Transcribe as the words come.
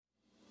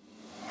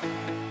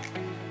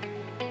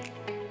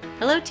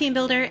Hello, Team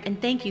Builder, and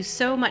thank you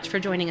so much for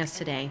joining us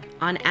today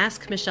on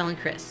Ask Michelle and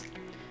Chris.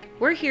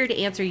 We're here to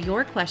answer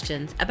your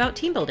questions about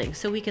team building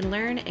so we can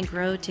learn and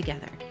grow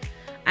together.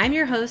 I'm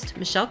your host,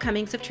 Michelle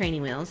Cummings of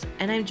Training Wheels,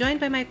 and I'm joined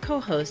by my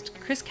co-host,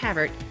 Chris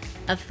Cavert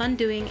of Fun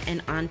Doing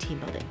and On Team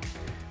Building.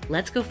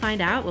 Let's go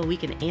find out what we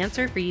can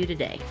answer for you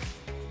today.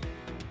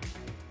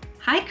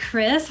 Hi,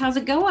 Chris. How's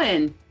it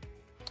going?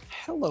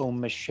 Hello,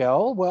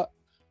 Michelle. Well,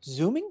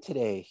 Zooming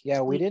today. Yeah,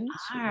 we didn't.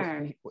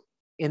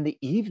 In the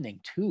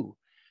evening, too.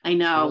 I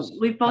know.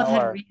 We've both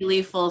had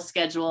really full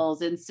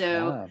schedules. And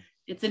so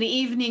it's an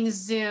evening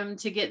Zoom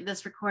to get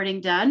this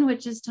recording done,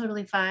 which is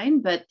totally fine.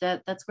 But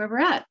that's where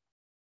we're at.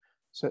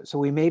 So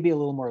we may be a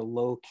little more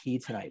low key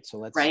tonight. So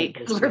let's right.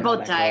 Because we're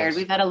both tired.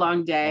 We've had a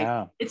long day.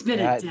 Yeah. It's been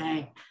a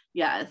day.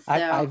 Yeah. So.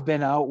 I've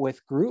been out with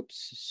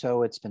groups,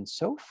 so it's been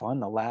so fun.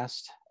 The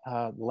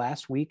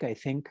last week, I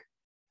think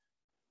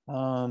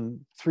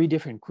 3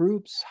 different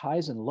groups,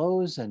 highs and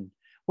lows, and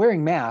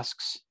wearing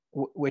masks,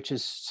 which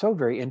is so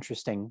very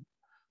interesting.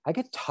 I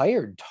get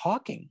tired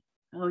talking.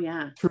 Oh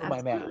yeah, through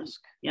my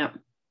mask. Yeah.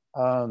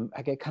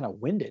 I get kind of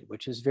winded,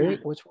 which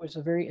was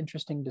a very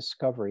interesting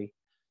discovery,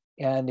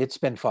 and it's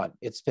been fun.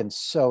 It's been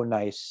so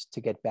nice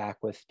to get back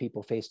with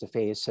people face to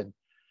face and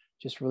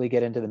just really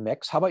get into the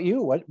mix. How about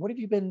you? What have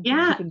you been? Yeah.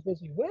 What have you been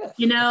busy with?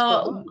 You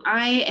know,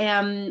 I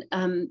am.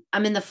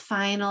 I'm in the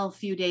final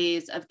few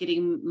days of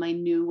getting my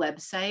new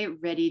website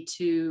ready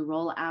to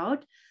roll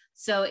out.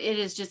 So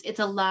it's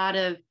a lot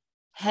of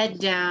head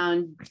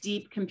down,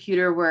 deep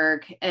computer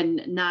work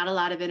and not a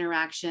lot of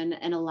interaction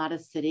and a lot of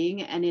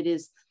sitting. And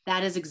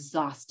that is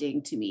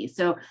exhausting to me.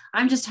 So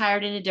I'm just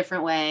tired in a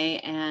different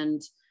way.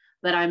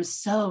 But I'm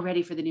so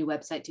ready for the new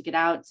website to get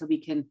out so we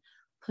can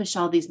push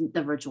all the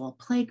virtual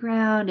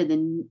playground, and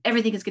then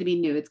everything is going to be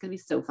new. It's going to be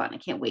so fun. I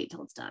can't wait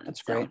till it's done.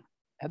 That's great.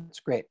 That's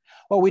great.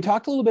 Well, we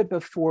talked a little bit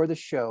before the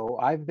show.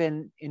 I've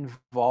been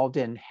involved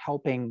in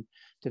helping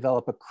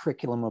develop a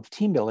curriculum of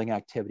team building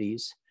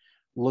activities,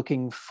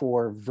 looking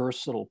for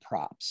versatile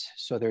props.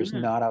 So there's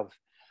not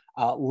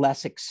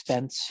less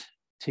expense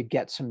to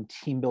get some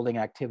team building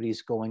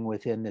activities going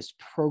within this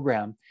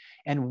program.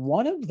 And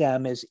one of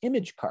them is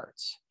image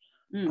cards.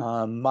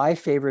 My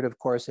favorite, of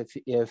course,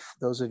 if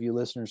those of you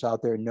listeners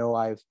out there know,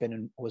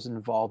 was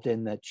involved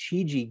in the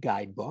Chiji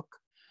guidebook.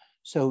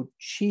 So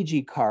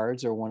Chiji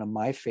cards are one of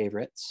my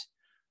favorites,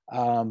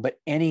 but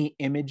any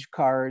image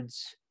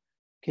cards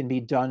can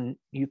be done.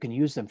 You can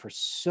use them for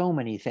so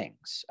many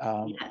things.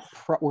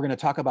 We're going to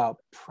talk about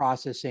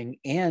processing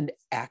and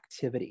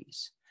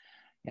activities.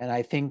 And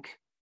I think,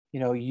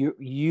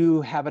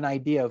 you have an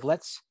idea of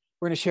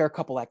we're going to share a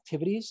couple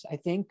activities, I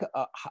think,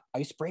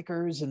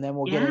 icebreakers, and then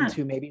we'll get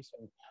into maybe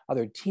some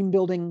other team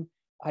building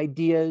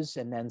ideas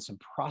and then some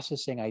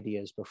processing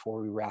ideas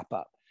before we wrap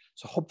up.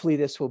 So hopefully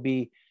this will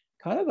be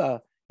kind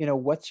of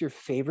what's your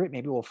favorite?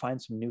 Maybe we'll find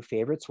some new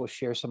favorites. We'll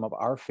share some of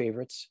our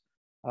favorites.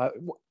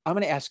 I'm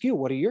going to ask you,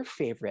 what are your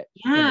favorite?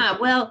 Yeah,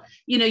 well,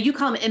 you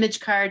call them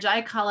image cards.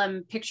 I call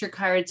them picture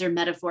cards or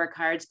metaphor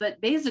cards. But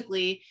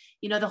basically,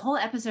 the whole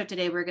episode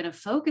today, we're going to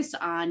focus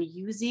on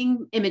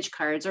using image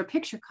cards or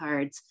picture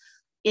cards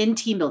in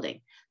team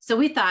building. So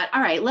we thought,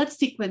 all right, let's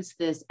sequence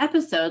this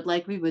episode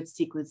like we would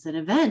sequence an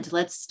event.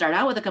 Let's start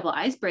out with a couple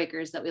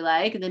icebreakers that we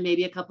like, and then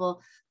maybe a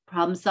couple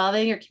problem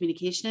solving or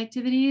communication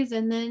activities.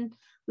 And then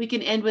we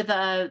can end with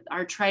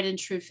our tried and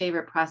true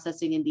favorite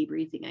processing and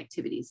debriefing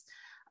activities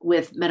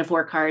with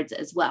metaphor cards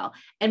as well.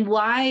 And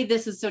why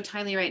this is so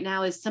timely right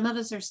now is some of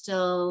us are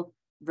still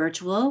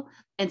virtual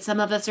and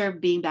some of us are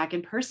being back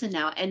in person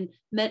now. And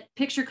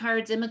picture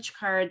cards, image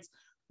cards,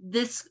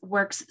 this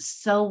works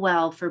so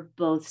well for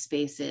both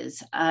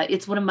spaces.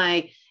 It's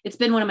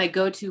been one of my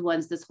go-to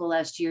ones this whole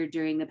last year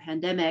during the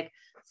pandemic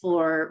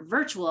for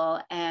virtual,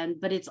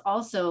 but it's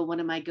also one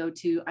of my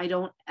go-to. I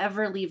don't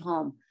ever leave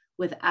home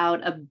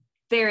without a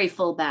very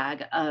full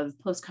bag of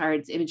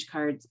postcards, image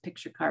cards,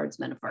 picture cards,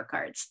 metaphor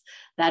cards.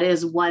 That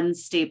is one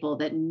staple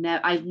that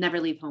I never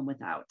leave home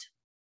without.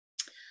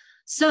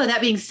 So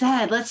that being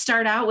said, let's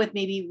start out with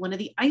maybe one of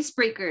the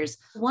icebreakers.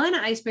 One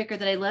icebreaker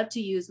that I love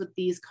to use with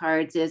these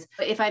cards is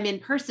if I'm in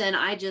person,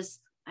 I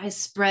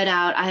spread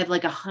out. I have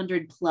like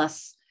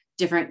 100+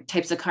 different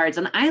types of cards.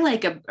 And I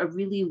like a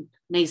really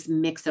nice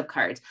mix of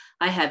cards.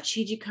 I have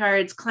Chiji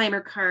cards,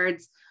 climber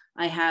cards.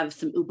 I have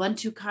some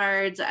Ubuntu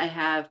cards. I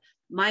have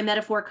my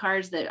metaphor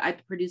cards that I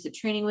produce at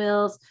Training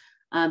Wheels,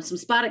 some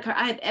spotted cards.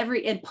 I have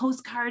and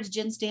postcards,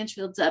 Jen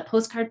Stanfield's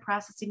postcard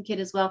processing kit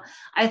as well.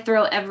 I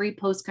throw every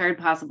postcard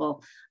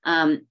possible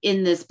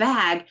in this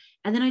bag,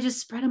 and then I just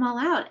spread them all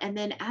out. And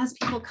then as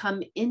people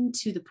come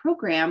into the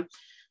program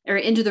or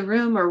into the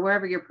room or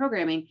wherever you're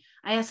programming,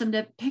 I ask them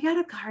to pick out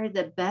a card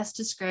that best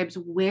describes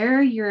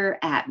where you're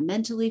at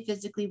mentally,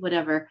 physically,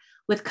 whatever,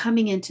 with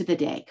coming into the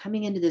day,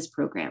 coming into this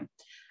program.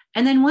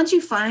 And then once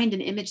you find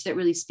an image that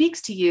really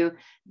speaks to you,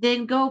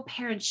 then go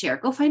pair and share,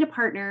 go find a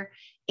partner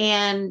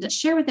and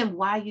share with them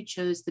why you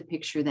chose the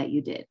picture that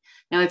you did.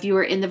 Now, if you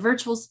were in the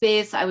virtual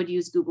space, I would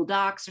use Google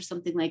Docs or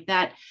something like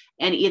that,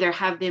 and either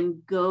have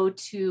them go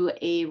to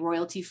a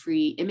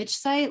royalty-free image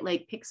site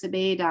like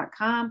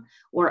pixabay.com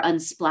or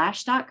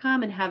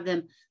unsplash.com and have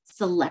them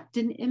select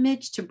an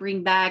image to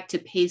bring back to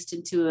paste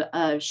into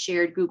a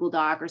shared Google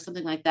Doc or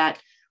something like that.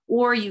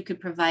 Or you could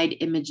provide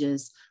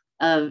images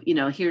of,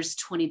 here's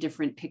 20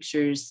 different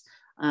pictures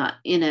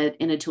in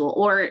a tool,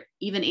 or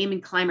even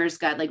Eamon Clymer's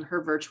got like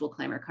her virtual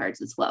climber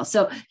cards as well.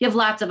 So you have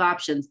lots of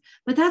options,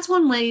 but that's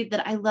one way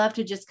that I love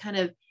to just kind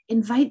of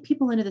invite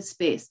people into the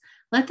space.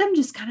 Let them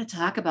just kind of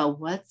talk about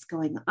what's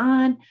going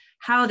on,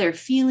 how they're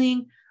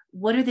feeling,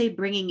 what are they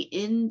bringing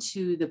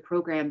into the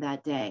program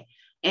that day.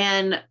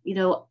 And,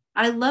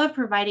 I love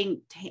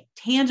providing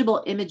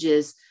tangible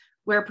images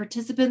where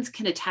participants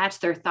can attach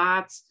their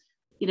thoughts.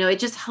 It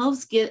just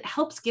helps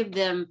give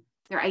them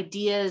their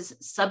ideas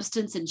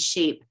substance and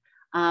shape.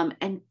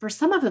 And for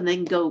some of them, they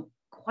can go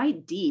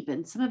quite deep,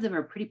 and some of them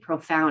are pretty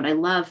profound. I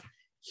love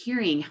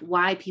hearing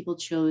why people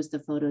chose the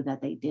photo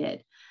that they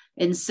did.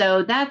 And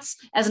so that's,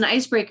 as an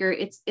icebreaker,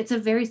 it's a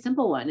very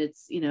simple one.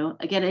 It's,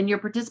 again, and your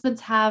participants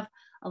have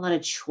a lot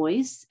of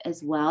choice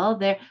as well.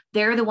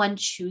 They're the one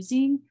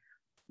choosing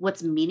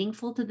what's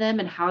meaningful to them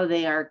and how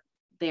they are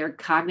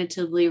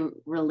cognitively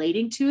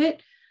relating to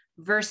it,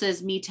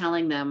 versus me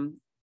telling them,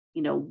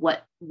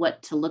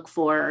 what to look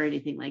for or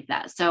anything like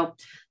that. So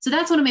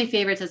that's one of my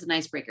favorites as an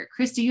icebreaker.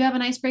 Chris, do you have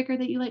an icebreaker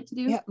that you like to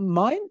do? Yeah,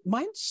 mine's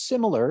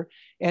similar.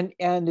 And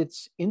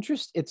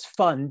it's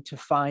fun to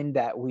find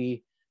that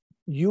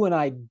you and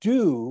I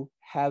do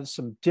have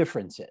some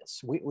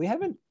differences. We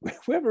haven't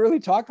really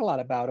talked a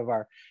lot about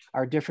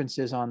our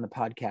differences on the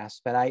podcast,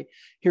 but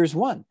here's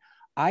one.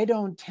 I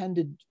don't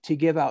tend to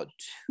give out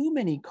too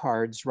many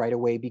cards right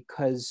away,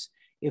 because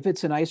if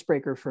it's an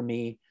icebreaker for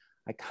me,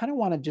 I kind of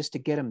want to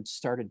get them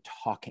started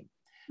talking.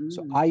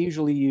 So I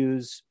usually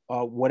use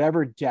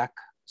whatever deck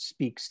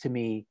speaks to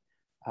me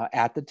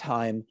at the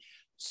time.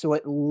 So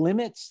it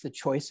limits the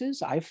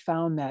choices. I've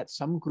found that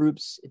some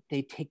groups,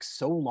 they take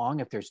so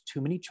long. If there's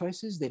too many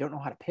choices, they don't know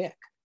how to pick.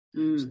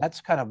 So that's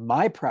kind of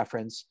my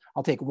preference.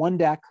 I'll take one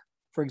deck,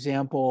 for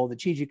example, the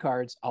Chi-Ji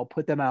cards, I'll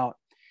put them out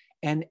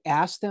and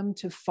ask them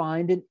to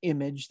find an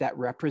image that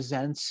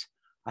represents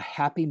a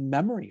happy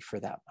memory for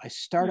them. I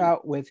start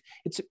out with,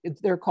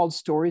 they're called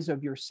stories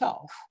of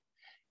yourself.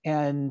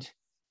 And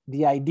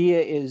the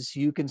idea is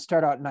you can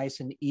start out nice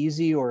and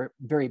easy or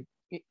very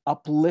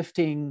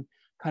uplifting,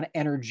 kind of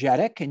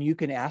energetic, and you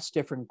can ask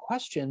different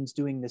questions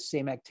doing the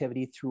same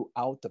activity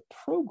throughout the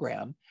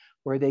program,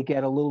 where they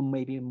get a little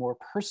maybe more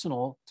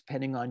personal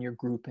depending on your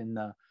group and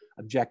the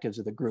objectives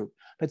of the group.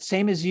 But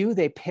same as you,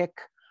 they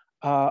pick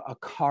a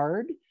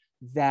card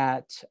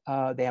that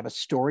they have a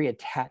story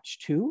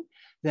attached to.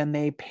 Then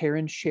they pair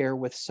and share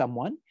with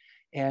someone,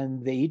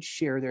 and they each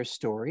share their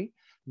story.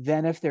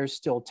 Then if there's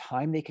still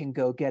time, they can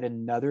go get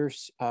another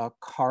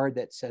card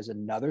that says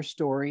another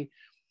story.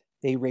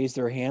 They raise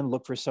their hand,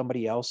 look for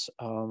somebody else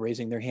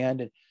raising their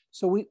hand. And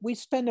so we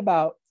spend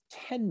about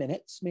 10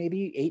 minutes,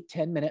 maybe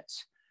 8-10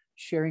 minutes,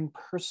 sharing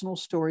personal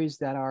stories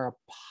that are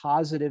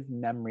positive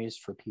memories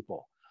for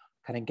people.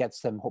 Kind of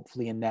gets them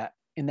hopefully in that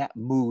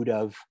mood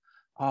of,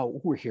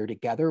 we're here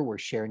together, we're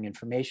sharing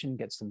information,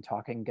 gets them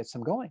talking, gets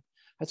them going.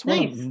 That's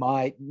one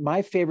of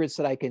my favorites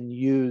that I can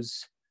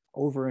use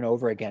over and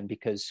over again,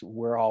 because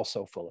we're all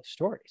so full of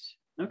stories.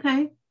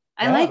 Okay.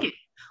 I like it.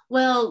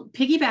 Well,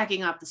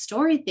 piggybacking off the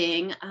story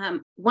thing,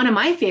 one of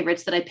my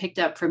favorites that I picked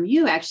up from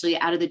you actually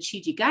out of the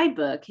Chi-Ji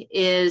guidebook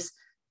is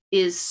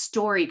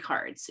story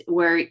cards,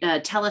 where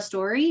tell a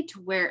story, to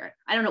where,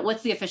 I don't know,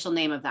 what's the official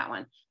name of that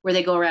one, where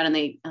they go around and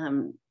they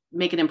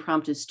make an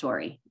impromptu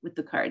story with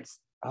the cards.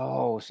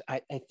 Oh,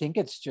 I think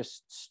it's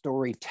just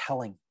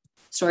storytelling.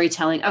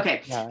 Storytelling.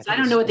 Okay. Yeah, so I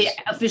don't know what the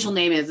official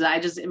name is. I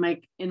just, in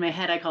my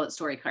head, I call it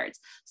story cards.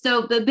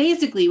 So, but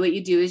basically what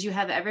you do is you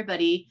have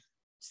everybody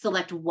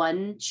select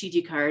one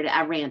Chi-Ji card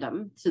at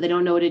random, so they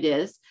don't know what it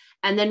is.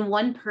 And then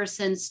one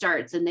person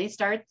starts, and they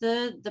start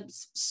the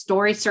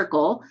story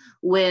circle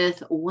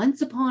with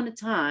once upon a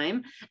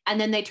time. And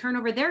then they turn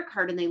over their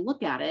card and they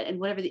look at it, and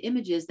whatever the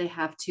image is, they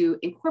have to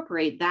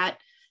incorporate that,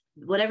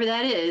 whatever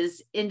that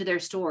is, into their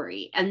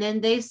story. And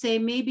then they say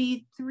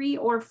maybe 3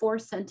 or 4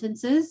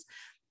 sentences.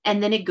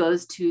 And then it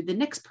goes to the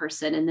next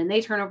person, and then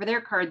they turn over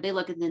their card, they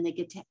look, and then they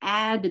get to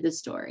add to the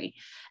story.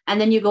 And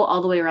then you go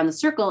all the way around the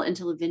circle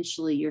until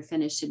eventually you're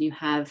finished and you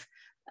have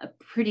a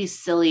pretty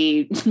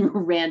silly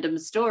random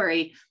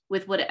story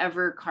with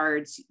whatever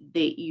cards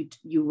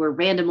you were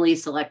randomly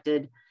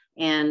selected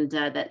and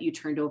that you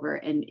turned over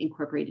and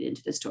incorporated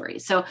into the story.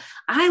 So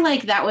I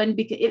like that one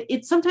because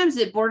it sometimes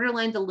it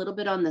borderlines a little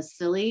bit on the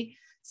silly.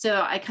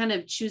 So I kind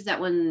of choose that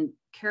one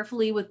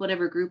carefully with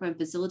whatever group I'm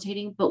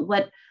facilitating. But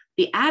what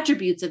the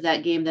attributes of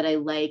that game that I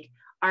like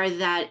are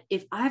that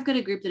if I've got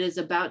a group that is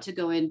about to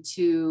go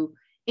into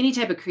any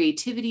type of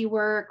creativity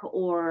work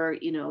or,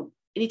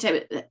 any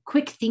type of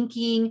quick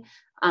thinking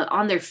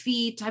on their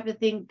feet type of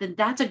thing, then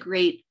that's a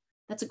great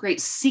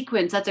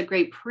sequence. That's a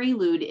great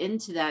prelude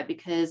into that,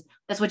 because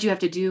that's what you have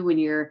to do when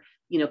you're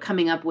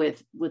coming up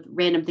with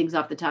random things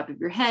off the top of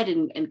your head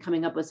and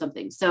coming up with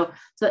something. So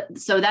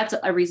that's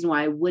a reason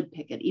why I would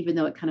pick it, even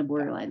though it kind of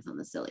borderlines on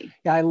the silly.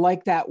 Yeah, I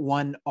like that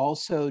one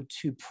also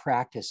to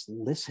practice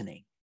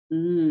listening.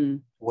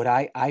 What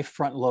I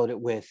front load it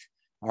with,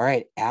 all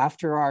right,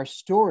 after our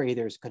story,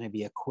 there's going to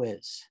be a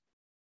quiz.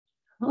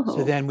 Oh.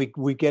 So then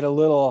we get a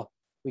little,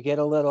 we're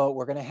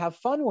going to have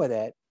fun with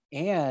it,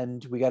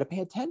 and we got to pay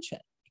attention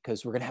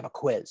because we're going to have a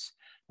quiz.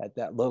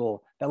 That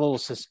little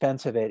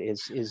suspense of it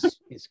is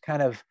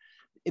kind of,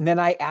 and then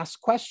I ask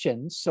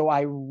questions. So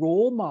I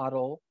role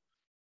model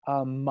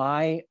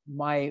my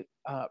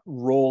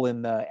role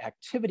in the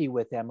activity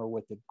with them or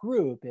with the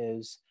group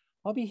is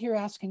I'll be here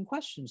asking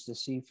questions to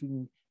see if we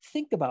can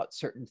think about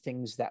certain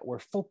things that we're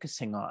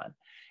focusing on.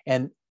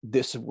 And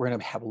we're going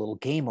to have a little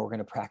game where we're going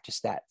to practice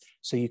that.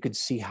 So you could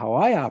see how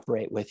I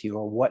operate with you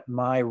or what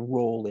my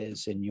role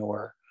is in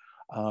your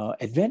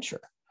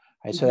adventure.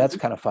 Right, so that's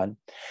kind of fun.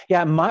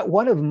 Yeah,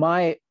 one of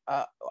my,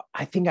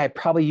 I think I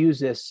probably use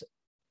this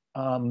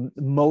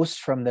most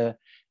from the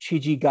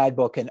Chi-Ji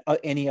guidebook and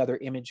any other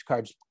image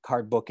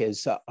card book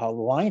is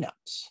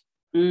lineups.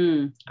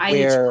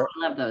 I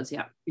love those.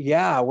 Yeah.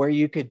 Yeah, where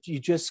you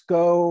just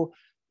go,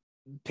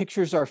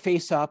 pictures are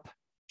face up,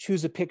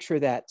 choose a picture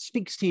that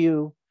speaks to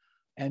you,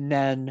 and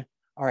then,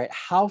 all right,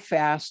 how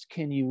fast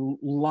can you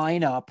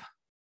line up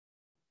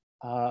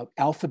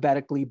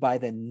alphabetically by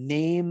the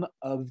name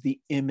of the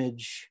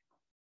image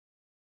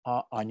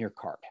on your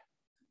card.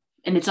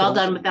 And it's all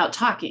done without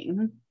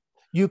talking.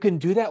 You can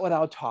do that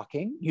without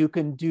talking. You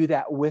can do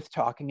that with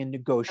talking and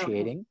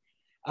negotiating.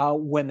 Okay.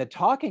 When the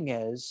talking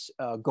is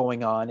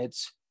going on,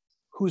 it's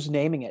who's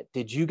naming it.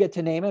 Did you get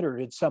to name it or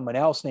did someone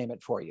else name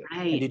it for you?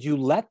 Right. And did you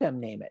let them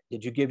name it?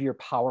 Did you give your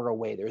power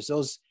away? There's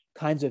those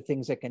kinds of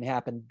things that can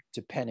happen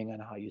depending on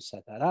how you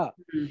set that up.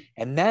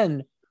 And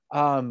then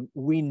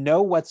we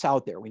know what's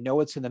out there. We know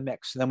what's in the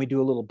mix. And then we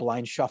do a little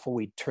blind shuffle.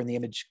 We turn the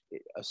image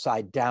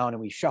side down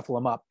and we shuffle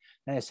them up.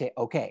 And I say,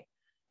 okay,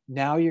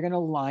 now you're going to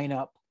line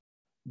up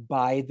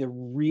by the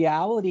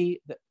reality,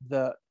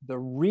 the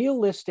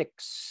realistic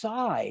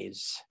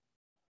size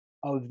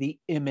of the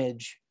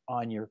image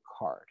on your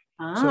card.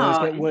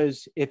 So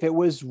if it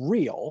was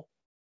real,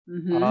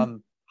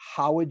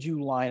 how would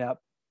you line up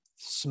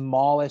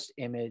smallest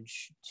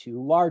image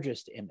to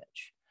largest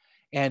image?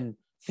 And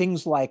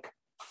things like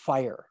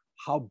fire.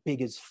 How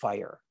big is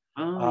fire?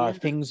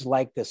 Things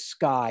like the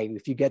sky.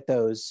 If you get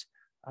those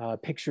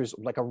pictures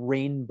like a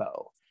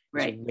rainbow,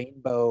 right? A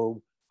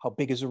rainbow. How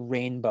big is a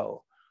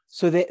rainbow?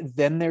 So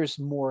then there's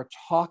more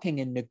talking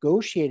and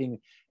negotiating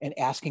and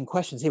asking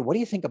questions. Hey, what do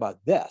you think about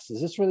this?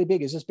 Is this really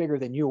big? Is this bigger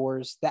than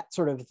yours? That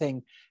sort of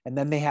thing. And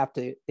then they have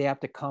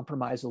to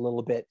compromise a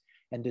little bit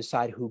and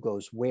decide who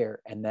goes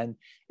where. And then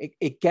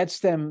it gets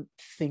them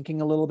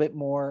thinking a little bit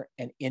more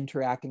and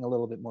interacting a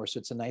little bit more. So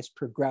it's a nice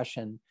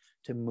progression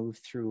to move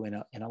through in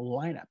a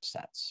lineup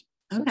sense.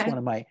 So It's one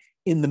of my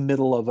in the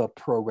middle of a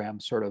program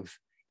sort of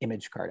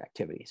image card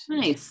activities.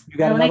 Nice. You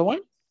got another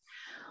one?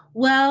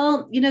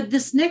 Well,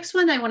 this next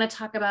one I want to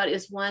talk about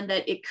is one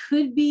that it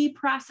could be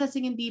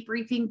processing and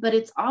debriefing, but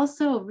it's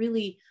also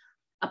really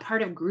a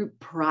part of group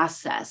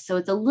process. So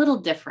it's a little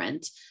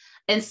different.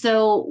 And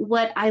so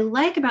what I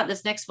like about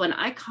this next one,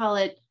 I call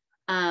it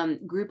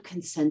group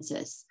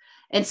consensus.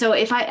 And so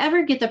if I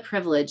ever get the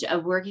privilege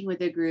of working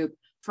with a group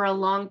for a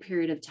long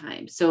period of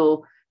time,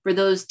 so for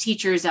those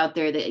teachers out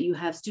there that you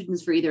have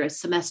students for either a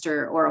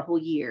semester or a whole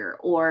year,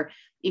 or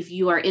if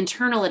you are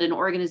internal at an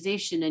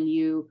organization and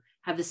you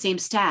have the same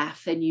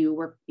staff and you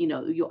work,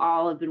 you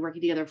all have been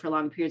working together for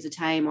long periods of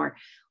time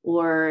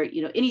or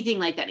anything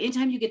like that.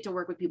 Anytime you get to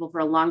work with people for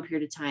a long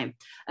period of time,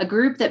 a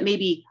group that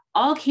maybe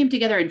all came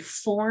together and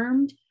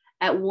formed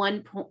at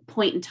one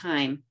point in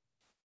time,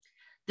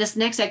 this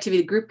next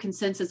activity, the group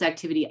consensus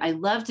activity, I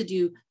love to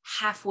do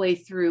halfway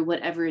through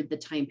whatever the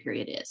time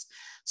period is.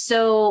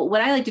 So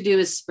what I like to do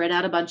is spread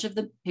out a bunch of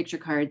the picture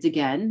cards,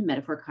 again,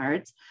 metaphor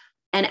cards,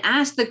 and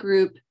ask the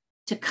group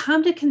to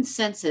come to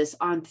consensus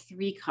on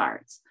 3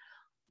 cards.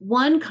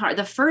 One card,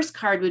 the first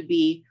card would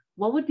be,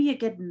 what would be a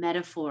good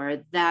metaphor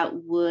that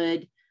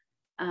would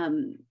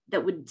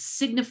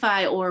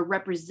signify or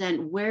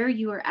represent where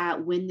you were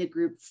at when the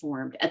group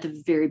formed at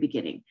the very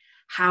beginning,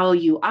 how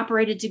you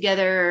operated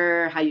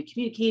together, how you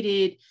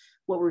communicated,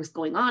 what was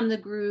going on in the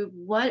group,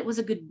 what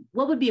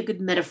would be a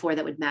good metaphor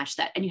that would match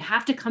that? And you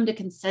have to come to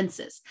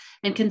consensus.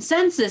 And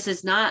consensus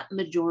is not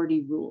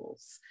majority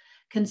rules.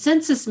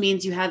 Consensus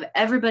means you have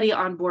everybody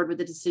on board with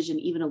the decision,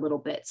 even a little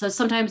bit. So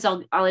sometimes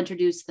I'll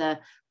introduce the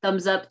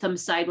thumbs up,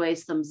 thumbs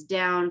sideways, thumbs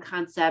down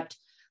concept.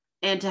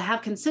 And to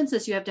have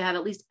consensus, you have to have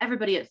at least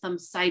everybody at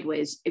thumbs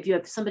sideways. If you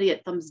have somebody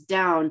at thumbs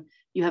down,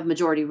 you have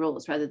majority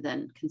rules rather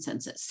than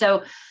consensus.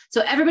 So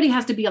everybody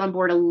has to be on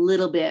board a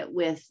little bit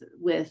with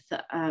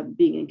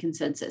being in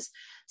consensus.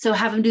 So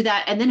have them do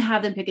that and then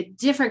have them pick a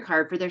different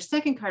card for their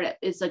second card.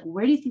 It's like,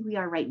 where do you think we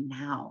are right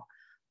now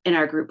in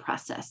our group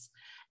process?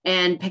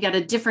 And pick out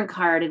a different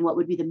card and what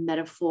would be the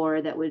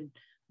metaphor that would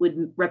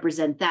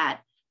represent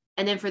that.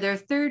 And then for their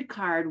third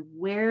card,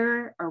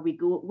 where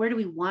do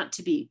we want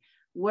to be?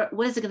 what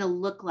is it going to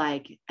look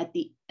like at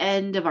the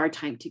end of our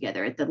time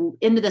together, at the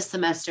end of the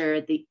semester,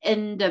 at the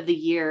end of the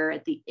year,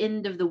 at the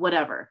end of the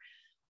whatever?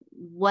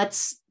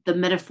 What's the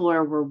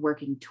metaphor we're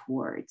working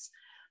towards?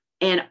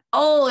 And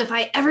oh, if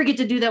I ever get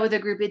to do that with a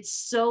group, it's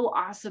so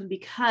awesome,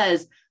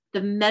 because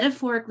the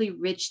metaphorically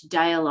rich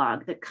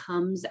dialogue that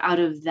comes out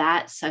of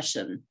that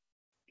session,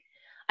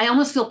 I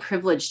almost feel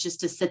privileged just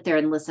to sit there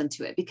and listen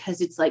to it,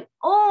 because it's like,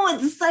 oh,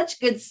 it's such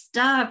good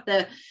stuff.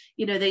 The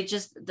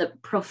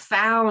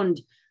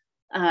profound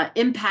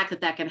impact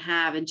that can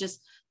have, and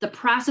just the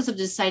process of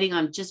deciding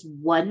on just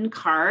one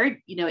card.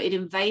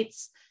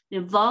 It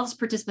involves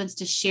participants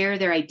to share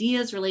their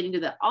ideas relating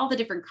to all the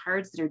different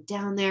cards that are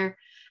down there.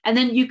 And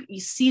then you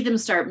see them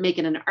start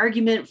making an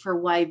argument for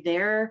why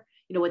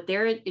what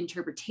their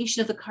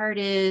interpretation of the card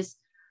is.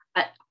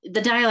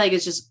 The dialogue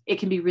is just, it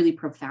can be really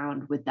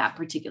profound with that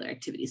particular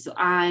activity. So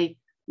I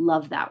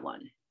love that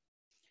one.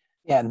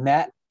 Yeah.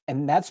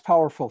 And that's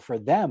powerful for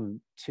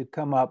them to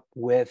come up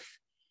with,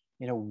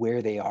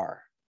 where they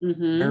are,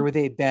 where have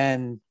they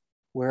been,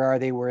 where are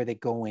they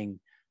going,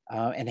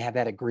 and have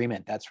that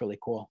agreement. That's really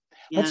cool.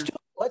 Yeah.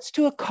 Let's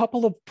do a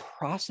couple of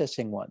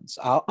processing ones.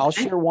 I'll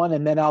share one,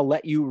 and then I'll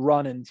let you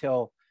run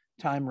until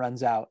time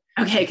runs out.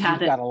 Okay, got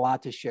it. You've got a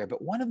lot to share.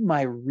 But one of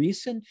my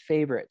recent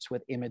favorites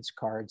with image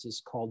cards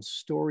is called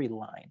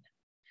Storyline.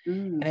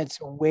 And it's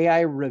a way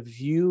I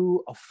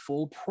review a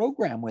full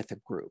program with a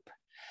group.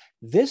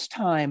 This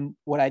time,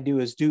 what I do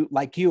is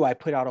like you, I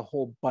put out a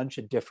whole bunch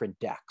of different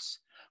decks.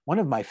 One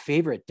of my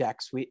favorite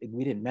decks, we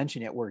didn't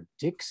mention it, were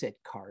Dixit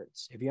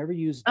cards. Have you ever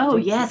used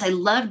Dixit? Yes, I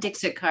love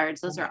Dixit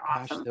cards. Those are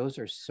awesome. Gosh, those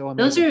are so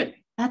amazing.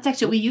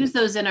 We use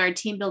those in our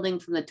team building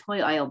from the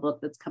toy aisle book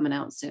that's coming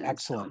out soon.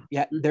 Excellent. So.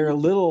 Yeah, they're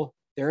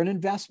an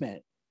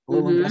investment,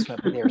 investment,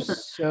 but they're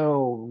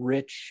so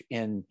rich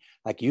in,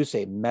 like you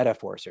say,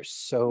 metaphors. There's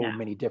so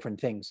many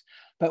different things.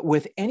 But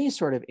with any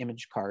sort of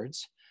image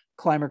cards,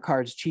 Climber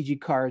cards, Chi-Ji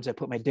cards, I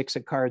put my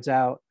Dixit cards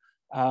out.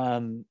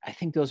 I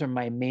think those are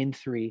my main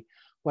three.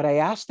 What I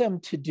asked them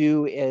to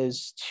do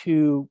is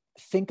to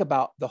think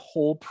about the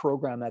whole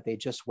program that they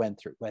just went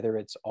through, whether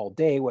it's all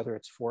day, whether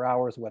it's 4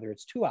 hours, whether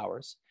it's 2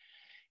 hours,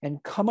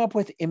 and come up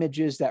with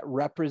images that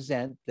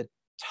represent the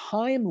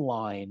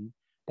timeline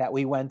that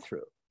we went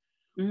through.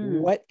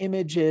 What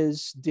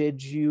images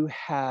did you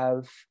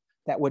have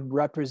that would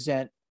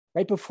represent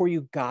right before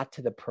you got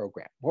to the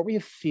program? What were you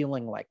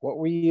feeling like?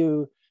 Were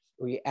you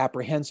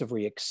apprehensive? Were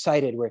you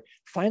excited?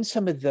 Find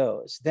some of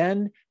those.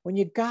 Then when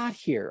you got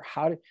here,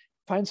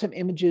 find some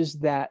images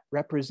that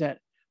represent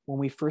when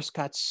we first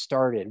got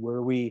started.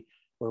 Were we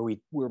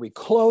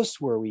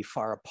close? Were we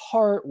far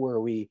apart? Were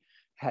we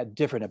had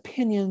different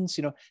opinions?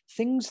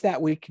 Things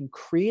that we can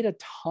create a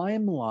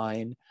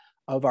timeline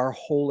of our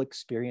whole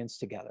experience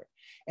together.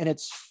 And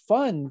it's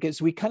fun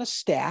because we kind of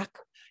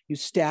you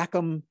stack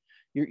them,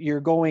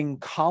 you're going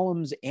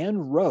columns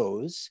and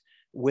rows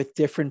with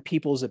different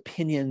people's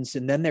opinions.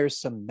 And then there's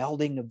some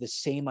melding of the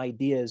same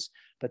ideas,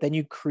 but then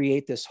you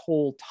create this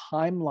whole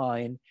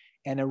timeline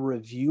and a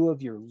review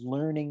of your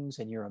learnings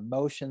and your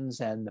emotions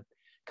and the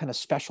kind of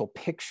special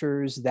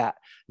pictures that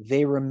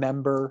they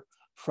remember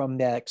from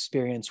that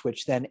experience,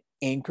 which then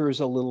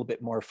anchors a little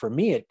bit more. For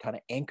me, it kind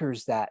of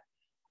anchors that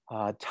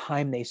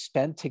time they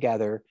spent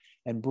together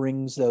and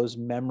brings those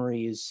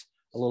memories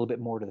a little bit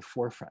more to the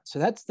forefront. So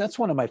that's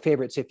one of my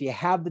favorites. If you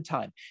have the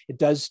time, it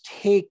does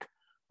take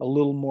a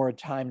little more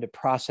time to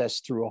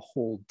process through a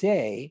whole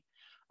day,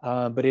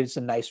 but it's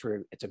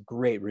a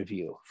great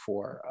review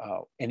for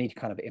any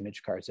kind of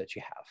image cards that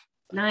you have.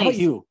 Nice. How about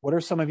you? What are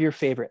some of your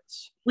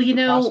favorites? Well,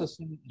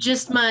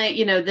 just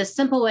the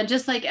simple one,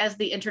 just like as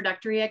the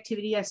introductory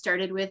activity I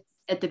started with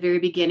at the very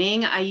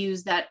beginning, I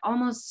use that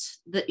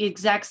almost the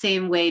exact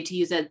same way to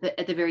use it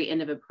at the very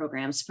end of a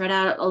program. Spread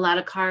out a lot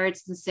of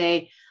cards and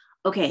say,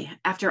 okay,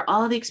 after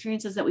all of the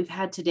experiences that we've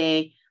had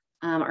today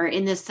or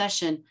in this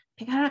session,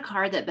 pick out a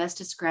card that best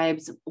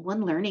describes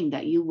one learning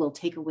that you will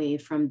take away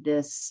from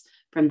this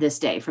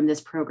day, from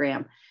this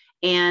program.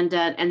 And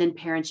then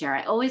pair and share.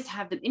 I always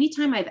have them,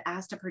 anytime I've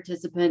asked a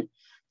participant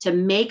to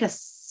make a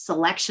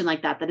selection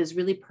like that is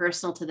really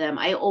personal to them,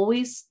 I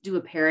always do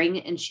a pairing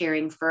and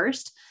sharing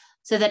first,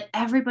 so that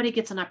everybody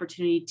gets an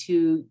opportunity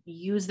to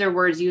use their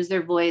words, use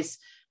their voice,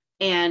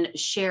 and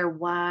share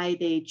why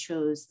they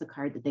chose the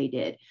card that they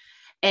did.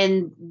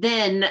 And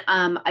then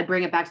I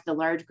bring it back to the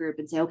large group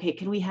and say, okay,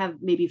 can we have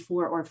maybe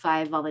 4 or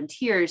 5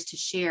 volunteers to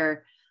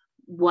share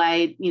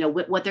why,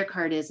 what their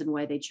card is and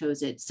why they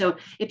chose it. So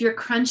if you're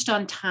crunched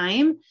on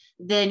time,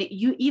 then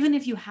even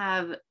if you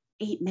have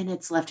 8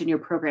 minutes left in your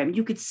program,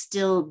 you could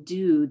still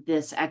do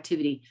this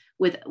activity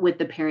with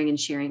the pairing and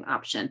sharing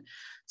option.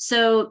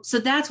 So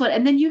that's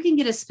and then you can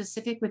get as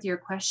specific with your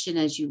question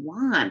as you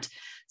want.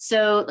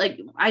 So like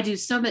I do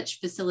so much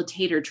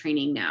facilitator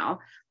training now.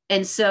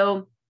 And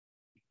so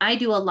I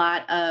do a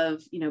lot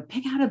of,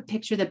 pick out a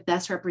picture that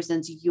best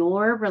represents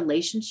your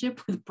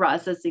relationship with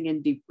processing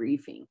and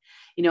debriefing.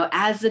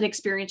 As an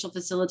experiential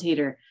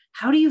facilitator,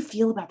 how do you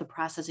feel about the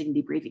processing and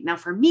debriefing? Now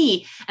for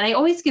me, and I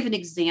always give an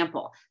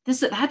example,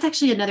 that's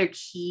actually another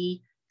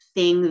key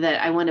thing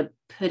that I want to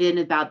put in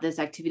about this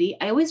activity,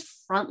 I always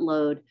front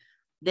load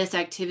this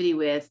activity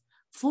with,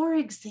 for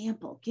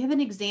example, give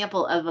an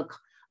example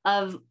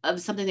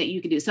of something that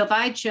you can do. So if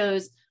I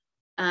chose,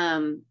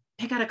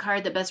 pick out a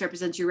card that best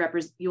represents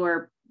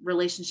your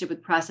relationship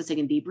with processing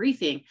and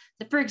debriefing.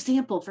 So for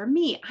example, for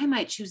me, I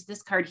might choose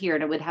this card here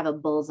and it would have a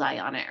bullseye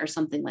on it or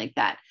something like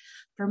that.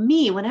 For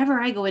me, whenever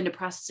I go into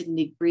processing and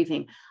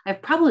debriefing,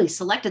 I've probably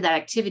selected that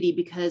activity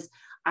because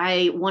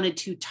I wanted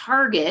to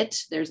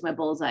target, there's my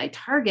bullseye,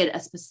 target a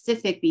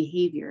specific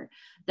behavior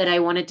that I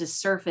wanted to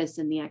surface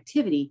in the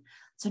activity.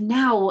 So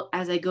now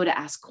as I go to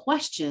ask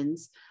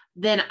questions,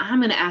 then I'm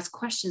going to ask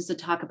questions to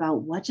talk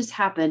about what just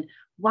happened,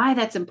 why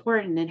that's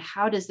important, and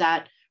how does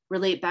that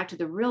relate back to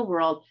the real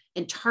world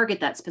and target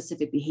that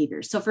specific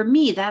behavior. So for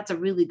me, that's a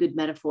really good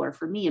metaphor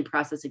for me in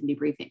processing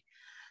debriefing.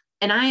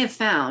 And I have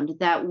found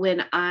that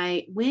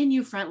when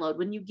you front load,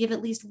 when you give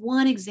at least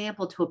one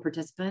example to a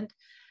participant,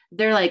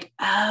 they're like,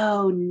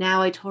 oh,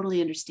 now I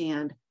totally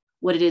understand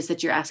what it is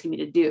that you're asking me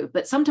to do.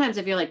 But sometimes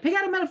if you're like, pick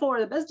out a metaphor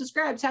that best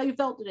describes how you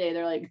felt today,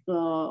 they're like,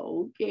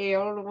 oh, okay,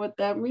 I don't know what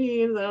that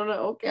means. I don't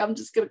know. Okay, I'm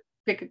just going to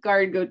pick a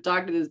card and go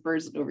talk to this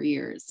person over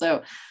here.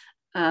 So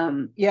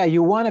yeah,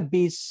 you want to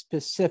be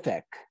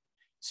specific,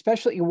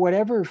 especially in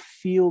whatever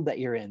field that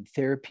you're in,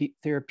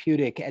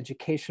 therapeutic,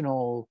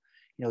 educational,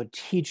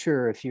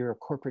 teacher, if you're a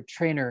corporate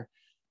trainer,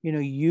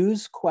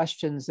 use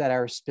questions that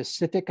are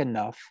specific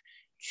enough.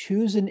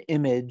 Choose an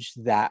image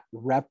that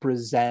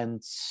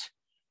represents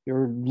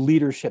your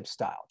leadership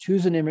style.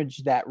 Choose an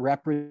image that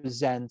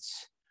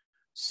represents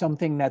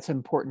something that's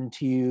important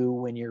to you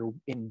when you're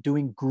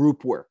doing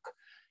group work.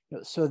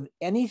 So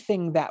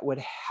anything that would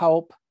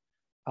help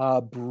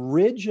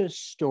bridge a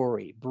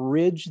story,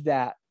 bridge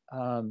that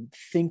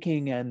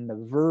thinking and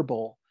the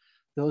verbal,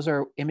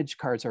 image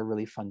cards are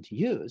really fun to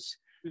use.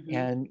 Mm-hmm.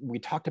 And we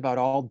talked about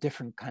all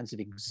different kinds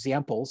of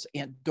examples,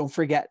 and don't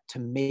forget to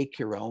make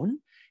your own.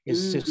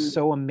 It's just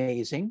so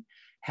amazing.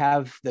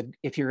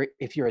 If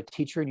you're a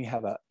teacher and you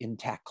have an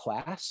intact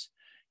class,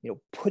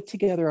 put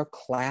together a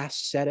class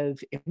set of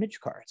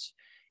image cards.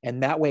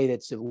 And that way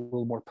it's a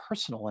little more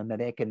personal and that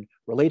they can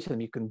relate to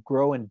them. You can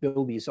grow and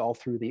build these all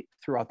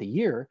throughout the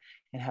year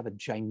and have a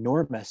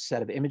ginormous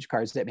set of image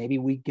cards that maybe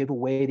we give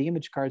away the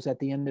image cards at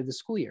the end of the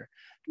school year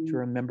to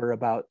remember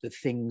about the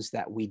things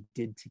that we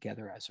did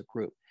together as a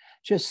group.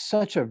 Just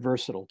such a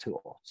versatile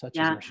tool,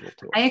 I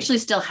actually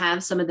still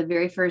have some of the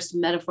very first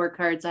metaphor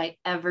cards I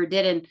ever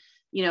did. And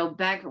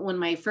back when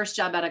my first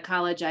job out of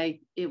college, I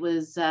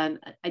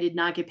did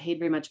not get paid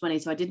very much money.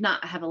 So I did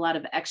not have a lot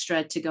of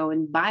extra to go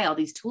and buy all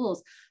these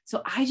tools.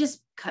 So I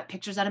just cut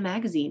pictures out of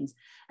magazines,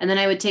 and then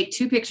I would take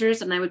 2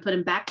 pictures and I would put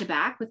them back to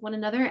back with one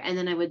another. And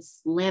then I would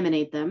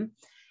laminate them.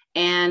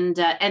 And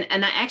I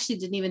actually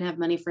didn't even have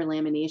money for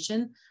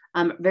lamination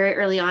very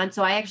early on.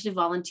 So I actually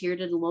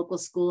volunteered at a local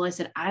school. I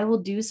said, I will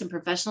do some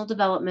professional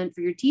development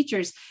for your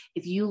teachers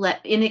if you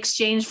in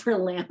exchange for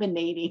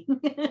laminating.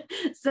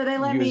 So they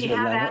let me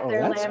have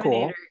their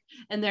laminator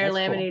in their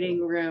laminating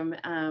room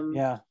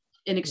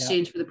in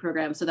exchange for the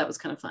program. So that was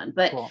kind of fun.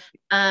 But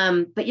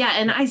yeah,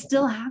 and I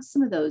still have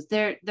some of those.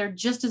 They're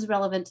just as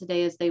relevant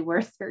today as they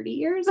were 30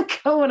 years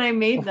ago when I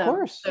made them.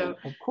 Of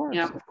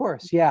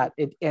course. Yeah.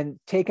 And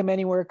take them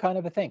anywhere kind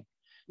of a thing.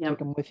 Take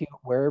them with you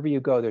wherever you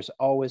go. There's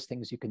always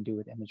things you can do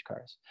with image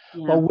cards.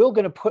 Well, we're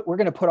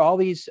going to put all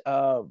these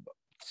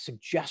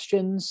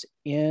suggestions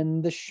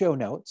in the show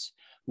notes,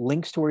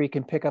 links to where you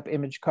can pick up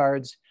image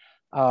cards.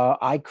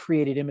 I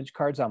created image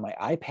cards on my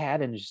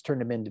iPad and just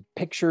turned them into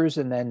pictures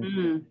and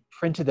then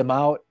printed them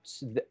out.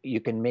 So that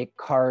you can make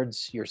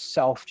cards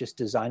yourself, just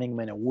designing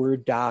them in a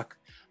Word doc.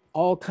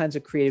 All kinds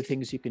of creative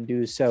things you can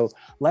do. So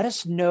let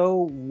us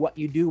know what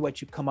you do,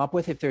 what you come up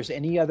with. If there's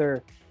any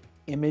other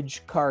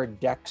image card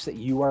decks that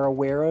you are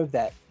aware of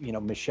that,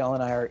 Michelle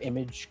and I are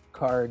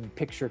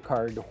picture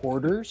card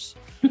hoarders.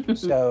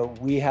 So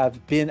I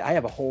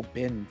have a whole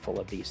bin full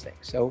of these things.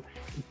 So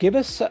give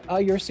us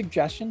your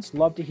suggestions.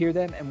 Love to hear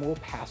them, and we'll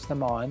pass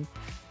them on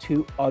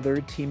to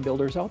other team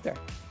builders out there.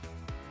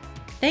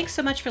 Thanks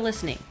so much for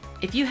listening.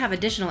 If you have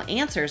additional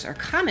answers or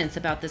comments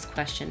about this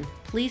question,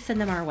 please send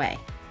them our way.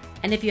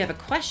 And if you have a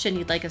question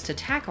you'd like us to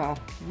tackle,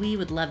 we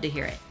would love to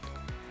hear it.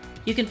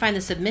 You can find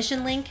the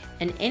submission link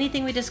and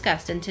anything we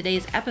discussed in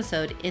today's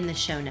episode in the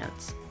show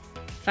notes.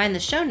 Find the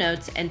show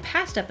notes and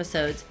past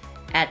episodes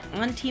at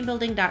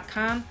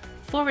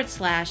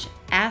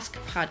onteambuilding.com/ask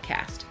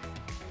podcast.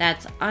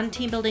 That's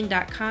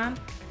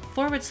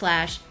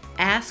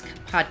onteambuilding.com/ask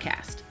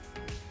podcast.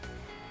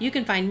 You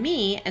can find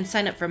me and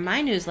sign up for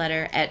my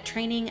newsletter at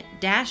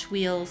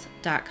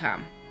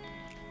training-wheels.com.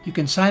 You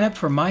can sign up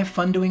for my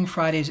Fun Doing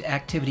Fridays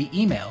activity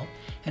email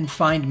and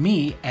find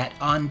me at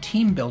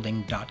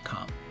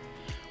onteambuilding.com.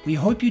 We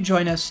hope you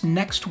join us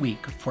next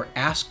week for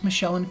Ask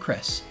Michelle and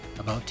Chris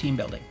about team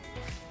building.